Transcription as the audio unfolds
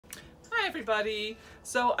everybody.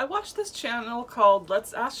 So I watched this channel called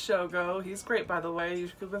Let's Ask Shogo. He's great, by the way. You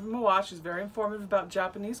should give him a watch. He's very informative about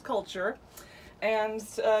Japanese culture. And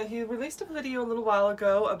he released a video a little while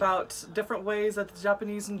ago about different ways that the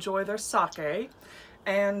Japanese enjoy their sake.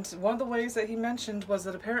 And one of the ways that he mentioned was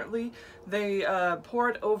that apparently they pour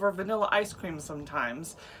it over vanilla ice cream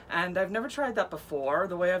sometimes. And I've never tried that before.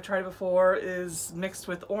 The way I've tried it before is mixed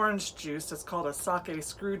with orange juice. It's called a sake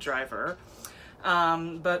screwdriver.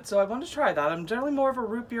 So I wanted to try that. I'm generally more of a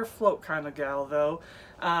root beer float kind of gal though.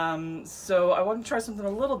 So I wanted to try something a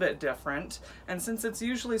little bit different. And since it's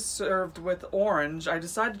usually served with orange, I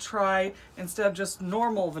decided to try, instead of just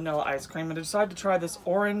normal vanilla ice cream, I decided to try this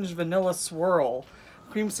orange vanilla swirl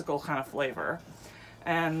creamsicle kind of flavor.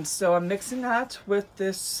 And so I'm mixing that with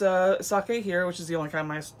this sake here, which is the only kind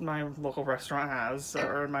my local restaurant has,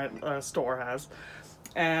 or my store has.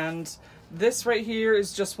 And this right here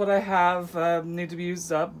is just what I have, need to be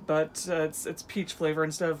used up, but it's peach flavor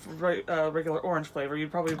instead of regular orange flavor.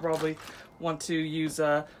 You'd probably want to use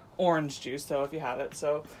orange juice though if you have it.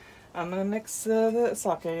 So I'm gonna mix the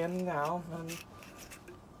sake in now.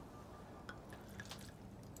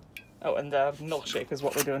 Oh, and the milkshake is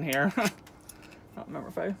what we're doing here. I don't remember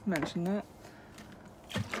if I mentioned that.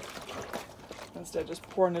 Instead of just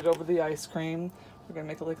pouring it over the ice cream, we're gonna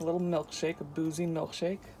make it like a little milkshake, a boozy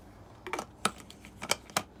milkshake.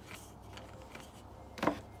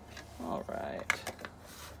 All right.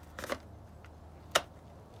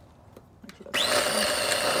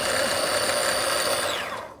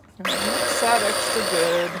 Mix that extra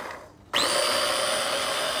good.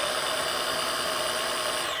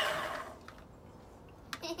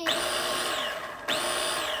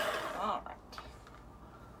 All right.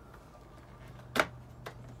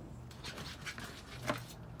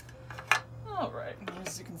 All right.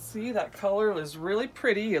 As you can see, that color is really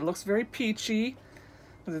pretty. It looks very peachy.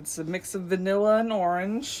 It's a mix of vanilla and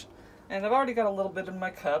orange. And I've already got a little bit in my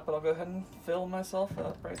cup, but I'll go ahead and fill myself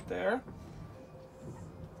up right there.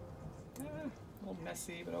 A little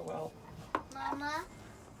messy, but oh well. Mama?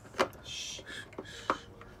 Shh. Oh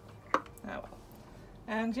well.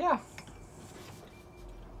 And yeah.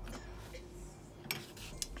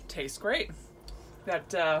 Tastes great.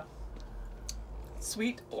 That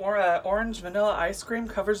sweet orange vanilla ice cream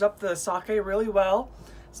covers up the sake really well.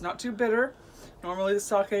 It's not too bitter. Normally the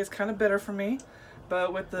sake is kind of bitter for me,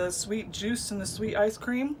 but with the sweet juice and the sweet ice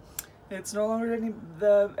cream, it's no longer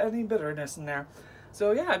any bitterness in there.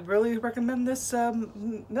 So yeah, I'd really recommend this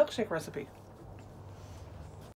milkshake recipe.